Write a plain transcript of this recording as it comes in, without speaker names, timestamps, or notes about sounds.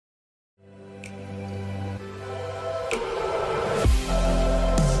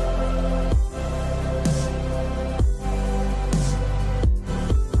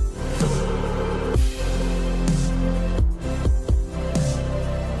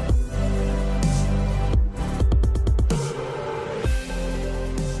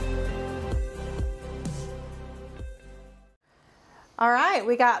right,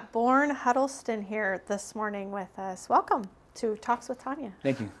 we got Bourne Huddleston here this morning with us. Welcome to Talks with Tonya.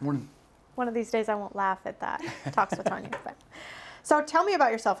 Thank you. Morning. One of these days I won't laugh at that, Talks with Tonya. But. So tell me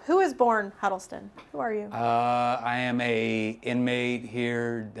about yourself. Who is Bourne Huddleston? Who are you? I am a inmate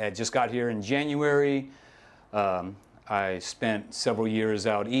here that just got here in January. I spent several years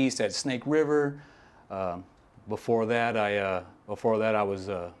out east at Snake River. Before that, I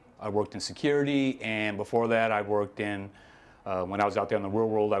worked in security, and before that, I worked in. When I was out there in the real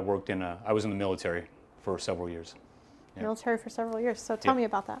world, I was in the military for several years. Yeah. Military for several years. So tell me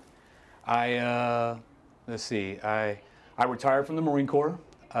about that. Let's see. I retired from the Marine Corps.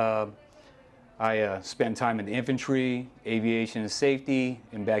 I spent time in the infantry, aviation and safety,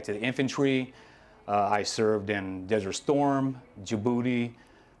 and back to the infantry. I served in Desert Storm, Djibouti,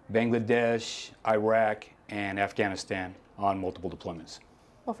 Bangladesh, Iraq, and Afghanistan on multiple deployments.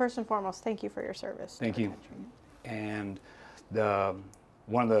 Well, first and foremost, thank you for your service. Thank you. And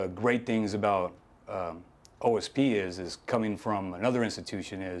one of the great things about OSP is coming from another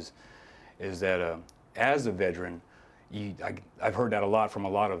institution is that as a veteran, I've heard that a lot from a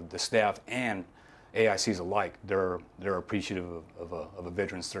lot of the staff and AICs alike. They're appreciative of a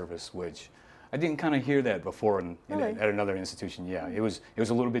veteran service, which I didn't kind of hear that before Really? At another institution. Yeah, it was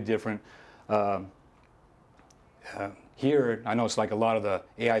a little bit different. Here, I know it's like a lot of the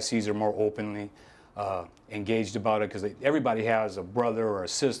AICs are more openly engaged about it because everybody has a brother or a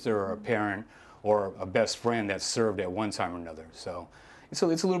sister or a parent or a best friend that served at one time or another. So it's a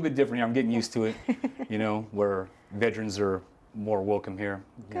little bit different here. I'm getting used to it, you know, where veterans are more welcome here.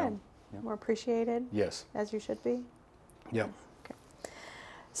 Good. Yeah. More appreciated. Yes. As you should be. Yeah. Okay.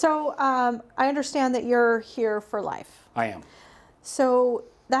 So I understand that you're here for life. I am. So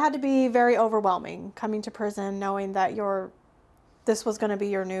that had to be very overwhelming, coming to prison, knowing that this was going to be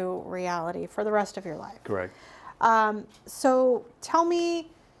your new reality for the rest of your life. Correct. So tell me,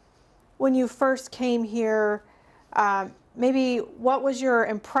 when you first came here, maybe what was your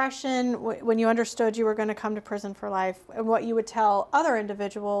impression when you understood you were going to come to prison for life, and what you would tell other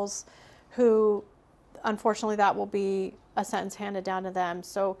individuals who, unfortunately, that will be a sentence handed down to them.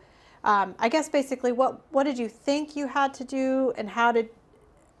 So I guess basically what did you think you had to do, and how did,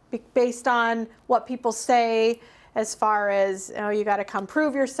 based on what people say as far as, you know, you got to come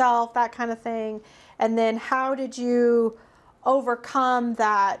prove yourself, that kind of thing, and then how did you overcome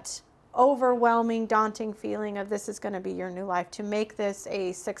that overwhelming, daunting feeling of this is going to be your new life, to make this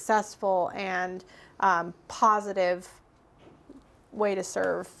a successful and positive way to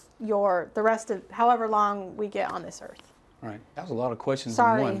serve the rest of however long we get on this earth? All right. That was a lot of questions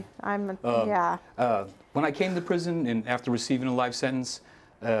Sorry, in one. yeah. When I came to prison and after receiving a life sentence,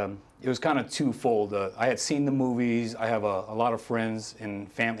 it was kind of twofold. I had seen the movies. I have a lot of friends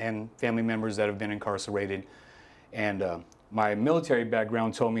and family members that have been incarcerated, and my military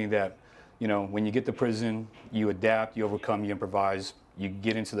background told me that, you know, when you get to prison, you adapt, you overcome, you improvise, you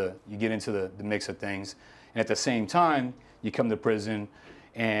get into the mix of things, and at the same time, you come to prison,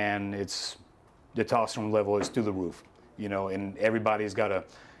 and the testosterone level is through the roof, you know, and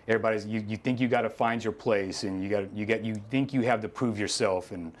you think you got to find your place, and you think you have to prove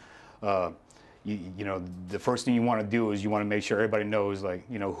yourself, and you know, the first thing you want to do is you want to make sure everybody knows, like,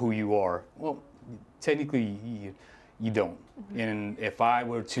 you know, who you are. Well, technically you don't. Mm-hmm. And if I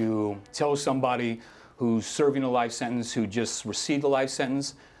were to tell somebody who's serving a life sentence, who just received a life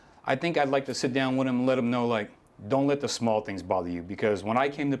sentence, I think I'd like to sit down with them and let them know, like, don't let the small things bother you. Because when I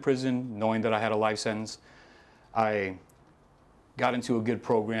came to prison, knowing that I had a life sentence, I got into a good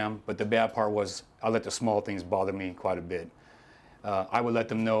program, but the bad part was I let the small things bother me quite a bit. I would let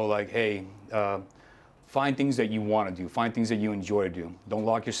them know, like, hey, find things that you want to do, find things that you enjoy to do. Don't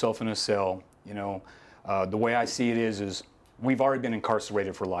lock yourself in a cell. You know, the way I see it is we've already been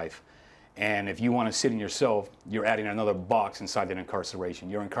incarcerated for life. And if you want to sit in yourself, you're adding another box inside that incarceration.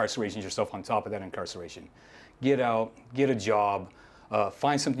 You're incarcerating yourself on top of that incarceration. Get out, get a job,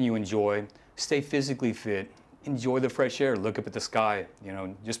 find something you enjoy, stay physically fit, enjoy the fresh air, look up at the sky. You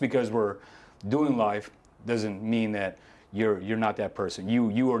know, just because we're doing life doesn't mean that you're not that person.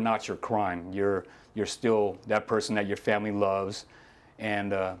 You are not your crime. You're still that person that your family loves,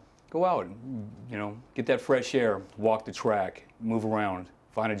 and go out, you know, get that fresh air, walk the track, move around,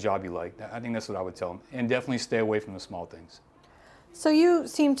 find a job you like. I think that's what I would tell them, and definitely stay away from the small things. So you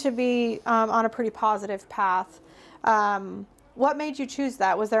seem to be on a pretty positive path. What made you choose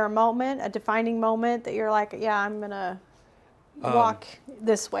that? Was there a moment, a defining moment that you're like, yeah, I'm gonna walk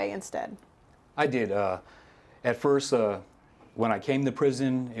this way instead? I did. At first, when I came to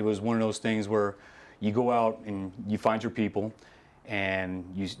prison, it was one of those things where you go out and you find your people, and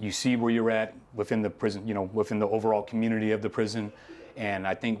you see where you're at within the prison, you know, within the overall community of the prison, And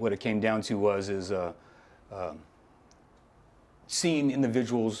I think what it came down to was seeing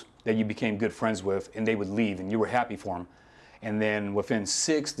individuals that you became good friends with, and they would leave, and you were happy for them. And then within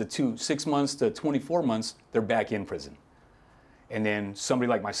 6 months to 24 months, they're back in prison. And then somebody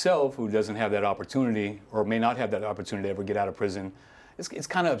like myself, who doesn't have that opportunity, or may not have that opportunity to ever get out of prison, it's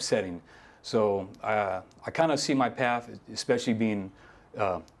kind of upsetting. So I kind of see my path, especially being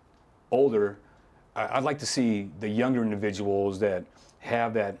older. I'd like to see the younger individuals that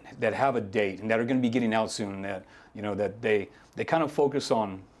have a date and that are going to be getting out soon. That that they kind of focus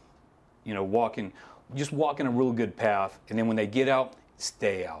on, walking a real good path, and then when they get out,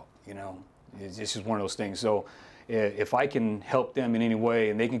 stay out. It's just one of those things. So if I can help them in any way,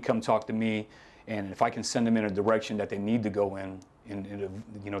 and they can come talk to me, and if I can send them in a direction that they need to go in,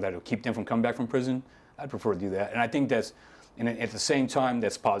 that'll keep them from coming back from prison, I'd prefer to do that. And I think that's, and at the same time,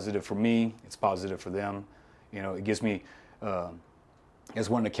 that's positive for me. It's positive for them. It gives me, as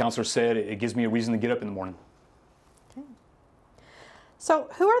one of the counselors said, it gives me a reason to get up in the morning. Okay. So,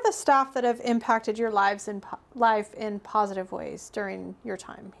 who are the staff that have impacted your life in positive ways during your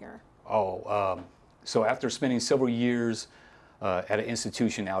time here? So after spending several years at an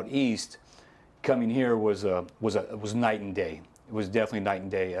institution out east, coming here was night and day. It was definitely night and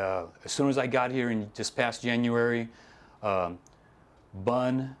day. As soon as I got here in just past January,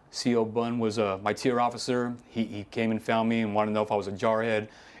 Bourne, CO Bourne was my tier officer. He came and found me and wanted to know if I was a jarhead.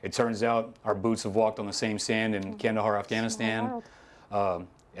 It turns out our boots have walked on the same sand in Kandahar, Afghanistan.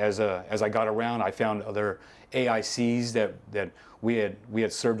 As I got around, I found other AICs that we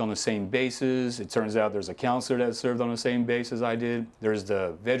had served on the same bases. It turns out there's a counselor that served on the same base as I did. There's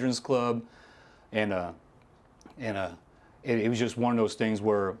the Veterans Club, and it was just one of those things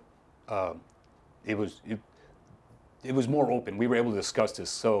where it was more open. We were able to discuss this.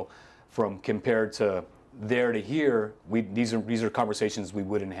 So from compared to there to here, these are conversations we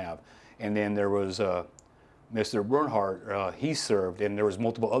wouldn't have. And then there was Mr. Bernhardt, he served, and there was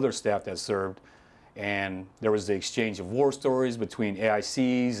multiple other staff that served. And there was the exchange of war stories between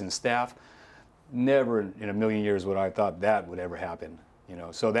AICs and staff. Never in a million years would I have thought that would ever happen.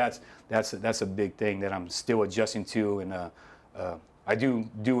 So that's a big thing that I'm still adjusting to, and I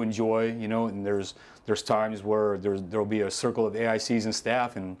do enjoy. And there's times where there'll be a circle of AICs and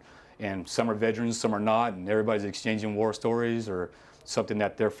staff, and some are veterans, some are not, and everybody's exchanging war stories or something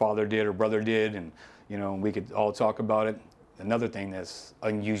that their father did or brother did, and we could all talk about it. Another thing that's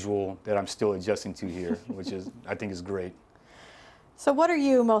unusual that I'm still adjusting to here, which I think is great. So what are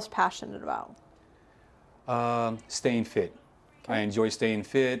you most passionate about? Staying fit. Okay. I enjoy staying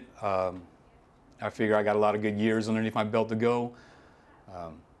fit. I figure I got a lot of good years underneath my belt to go.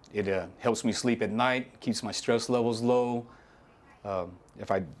 It helps me sleep at night, keeps my stress levels low.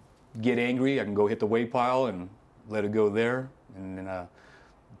 If I get angry, I can go hit the weight pile and let it go there, and then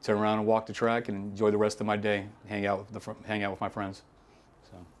turn around and walk the track and enjoy the rest of my day, hang out with my friends.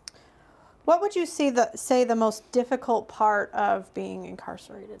 So, what would you say the most difficult part of being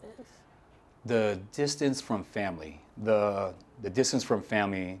incarcerated is? The distance from family. The distance from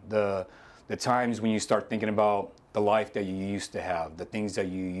family. The times when you start thinking about the life that you used to have, the things that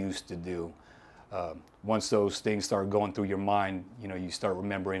you used to do. Once those things start going through your mind, you start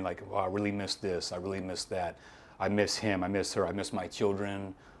remembering, like, oh, I really miss this, I really miss that. I miss him, I miss her, I miss my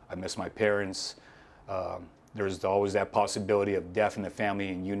children, I miss my parents. There's always that possibility of death in the family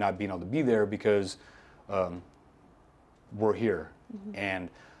and you not being able to be there because we're here. Mm-hmm. And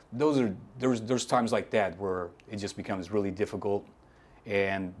there's times like that where it just becomes really difficult.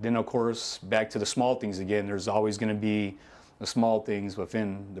 And then, of course, back to the small things again. There's always going to be the small things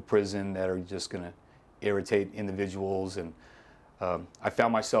within the prison that are just going to irritate individuals. And I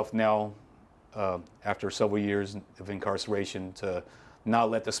found myself now, after several years of incarceration, to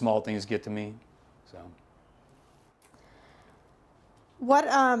not let the small things get to me. So, what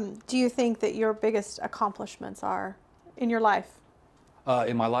do you think that your biggest accomplishments are in your life?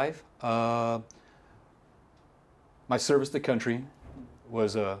 In my life, my service to country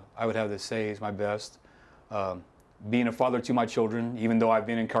was, I would have to say, is my best. Being a father to my children, even though I've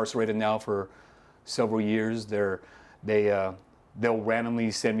been incarcerated now for several years, they'll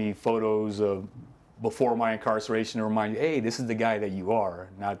randomly send me photos of before my incarceration to remind you, hey, this is the guy that you are,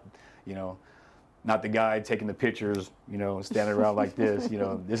 not the guy taking the pictures, standing around like this.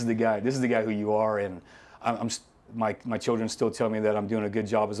 This is the guy who you are, and my children still tell me that I'm doing a good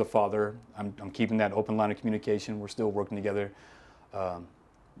job as a father. I'm keeping that open line of communication. We're still working together.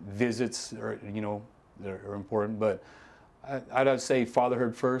 Visits are important, but I'd say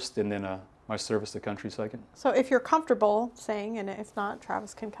fatherhood first, and then my service to country second. So if you're comfortable saying, and if not,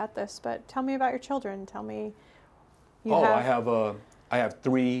 Travis can cut this, but tell me about your children. Tell me. I have I have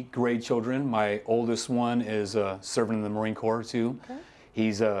 3 great children. My oldest one is serving in the Marine Corps too.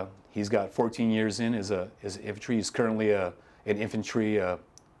 Okay. He's got 14 years in as infantry. He's currently an infantry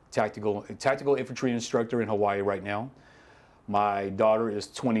tactical infantry instructor in Hawaii right now. My daughter is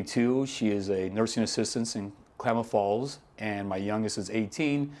 22. She is a nursing assistant in Klamath Falls, and my youngest is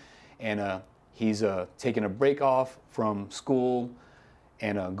 18, and he's taking a break off from school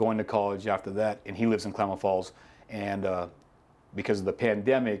and going to college after that, and he lives in Klamath Falls. And because of the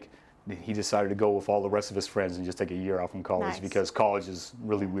pandemic, he decided to go with all the rest of his friends and just take a year off from college because college is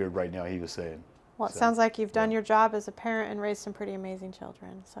really weird right now, he was saying. Well, it sounds like you've done your job as a parent and raised some pretty amazing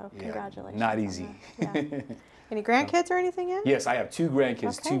children, so congratulations. Not easy. Any grandkids or anything yet? Yes, I have 2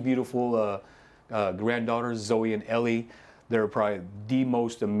 grandkids, 2 beautiful granddaughters, Zoe and Ellie. They're probably the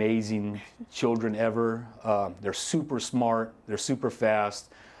most amazing children ever. They're super smart, they're super fast.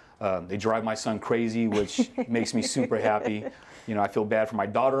 They drive my son crazy, which makes me super happy. You know, I feel bad for my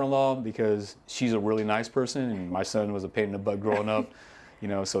daughter-in-law because she's a really nice person, and my son was a pain in the butt growing up. You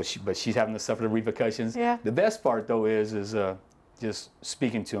know, so but she's having to suffer the repercussions. Yeah. The best part though is just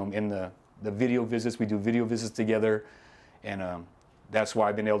speaking to him in the video visits. We do video visits together, and that's why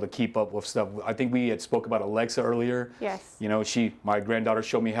I've been able to keep up with stuff. I think we had spoke about Alexa earlier. Yes. You know, my granddaughter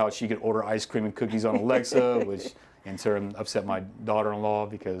showed me how she could order ice cream and cookies on Alexa, which in turn upset my daughter-in-law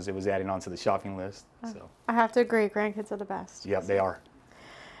because it was adding on to the shopping list. So I have to agree, grandkids are the best. Yeah, they are.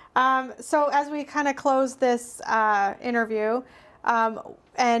 So as we kind of close this interview,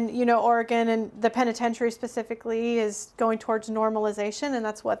 and you know, Oregon and the penitentiary specifically is going towards normalization, and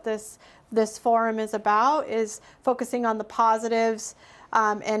that's what this forum is about, is focusing on the positives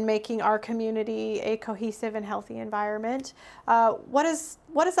and making our community a cohesive and healthy environment. What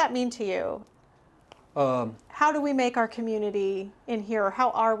does that mean to you? How do we make our community in here, or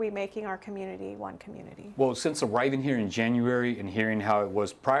how are we making our community one community? Well, since arriving here in January and hearing how it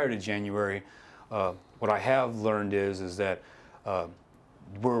was prior to January, what I have learned is that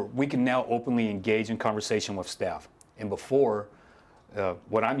we can now openly engage in conversation with staff. And before,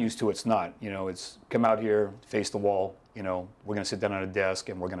 what I'm used to, it's not. You know, it's come out here, face the wall. You know, we're going to sit down at a desk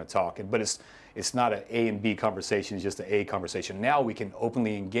and we're going to talk. But it's not an A and B conversation. It's just an A conversation. Now we can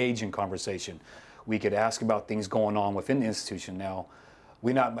openly engage in conversation. We could ask about things going on within the institution. Now,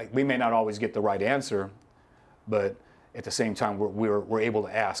 we may not always get the right answer, but at the same time, we're able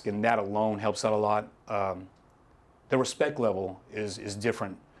to ask, and that alone helps out a lot. The respect level is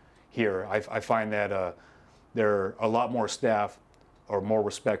different here. I find that there are a lot more staff are more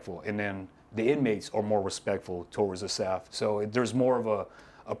respectful, and then the inmates are more respectful towards the staff. So there's more of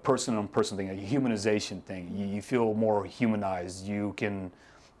a person-on-person thing, a humanization thing. You feel more humanized. You can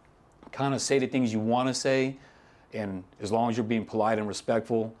kind of say the things you want to say, and as long as you're being polite and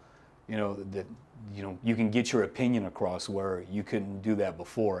respectful, you know, you can get your opinion across where you couldn't do that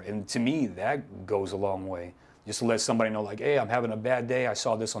before. And to me, that goes a long way. Just to let somebody know, like, hey, I'm having a bad day. I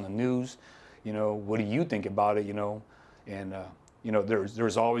saw this on the news. You know, what do you think about it? You know, and you know,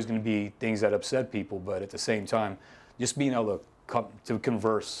 there's always going to be things that upset people, but at the same time, just being able to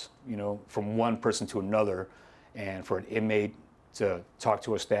converse, you know, from one person to another, and for an inmate to talk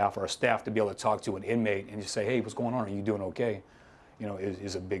to a staff, or a staff to be able to talk to an inmate and just say, hey, what's going on? Are you doing okay? You know,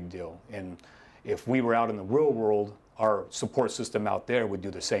 is a big deal. And if we were out in the real world, our support system out there would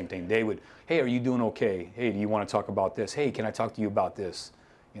do the same thing. They would, hey, are you doing okay? Hey, do you want to talk about this? Hey, can I talk to you about this?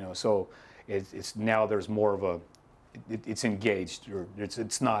 You know, so it's now there's more of it's engaged, or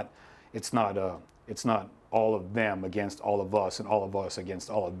it's not all of them against all of us and all of us against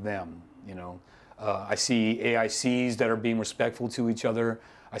all of them. You know, I see AICs that are being respectful to each other.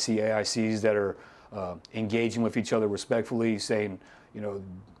 I see AICs that are engaging with each other respectfully, saying, you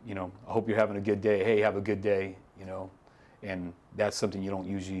know, I hope you're having a good day. Hey, have a good day. You know, and that's something you don't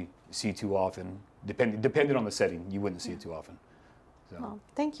usually see too often. Depending on the setting, you wouldn't see it too often. So. Well,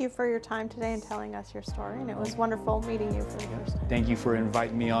 thank you for your time today and telling us your story, and it was wonderful meeting you for the first time. Thank you for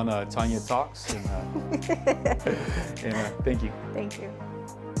inviting me on Tonya Talks, and thank you. Thank you.